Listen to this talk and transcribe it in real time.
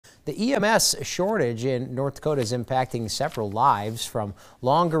The EMS shortage in North Dakota is impacting several lives, from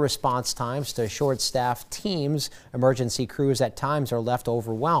longer response times to short-staffed teams. Emergency crews at times are left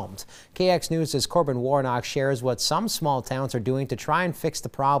overwhelmed. KX News' Corbin Warnock shares what some small towns are doing to try and fix the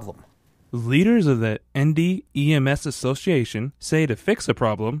problem. Leaders of the ND EMS Association say to fix a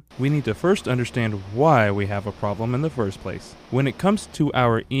problem, we need to first understand why we have a problem in the first place. When it comes to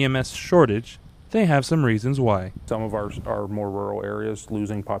our EMS shortage, they have some reasons why. Some of our more rural areas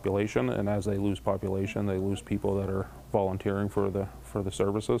losing population, and as they lose population, they lose people that are volunteering for the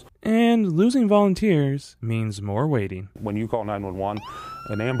services. And losing volunteers means more waiting. When you call 911,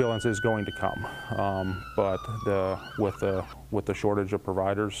 an ambulance is going to come, but with the shortage of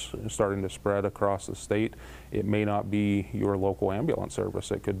providers starting to spread across the state, it may not be your local ambulance service.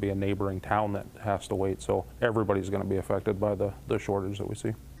 It could be a neighboring town that has to wait. So everybody's going to be affected by the shortage that we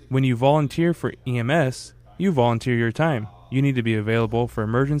see. When you volunteer for EMS, you volunteer your time. You need to be available for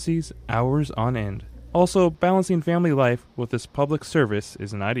emergencies hours on end. Also, balancing family life with this public service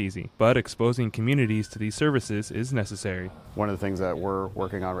is not easy, but exposing communities to these services is necessary. One of the things that we're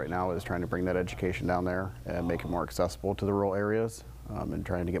working on right now is trying to bring that education down there and make it more accessible to the rural areas, and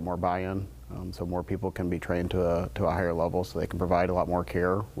trying to get more buy-in so more people can be trained to a higher level so they can provide a lot more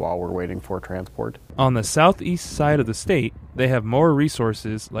care while we're waiting for transport. On the southeast side of the state, they have more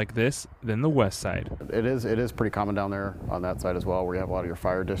resources like this than the west side. It is pretty common down there on that side as well, where you have a lot of your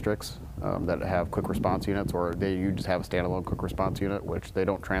fire districts that have quick response units, or you just have a standalone quick response unit, which they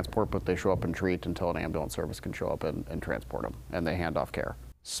don't transport, but they show up and treat until an ambulance service can show up and transport them, and they hand off care.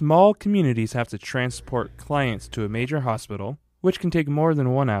 Small communities have to transport clients to a major hospital, which can take more than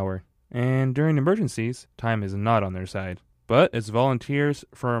 1 hour. And during emergencies, time is not on their side. But it's volunteers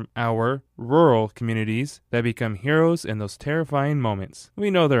from our rural communities that become heroes in those terrifying moments. We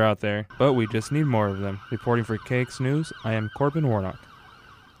know they're out there, but we just need more of them. Reporting for KX News, I am Corbin Warnock.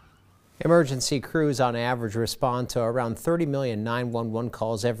 Emergency crews on average respond to around 30 million 911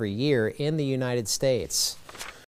 calls every year in the United States.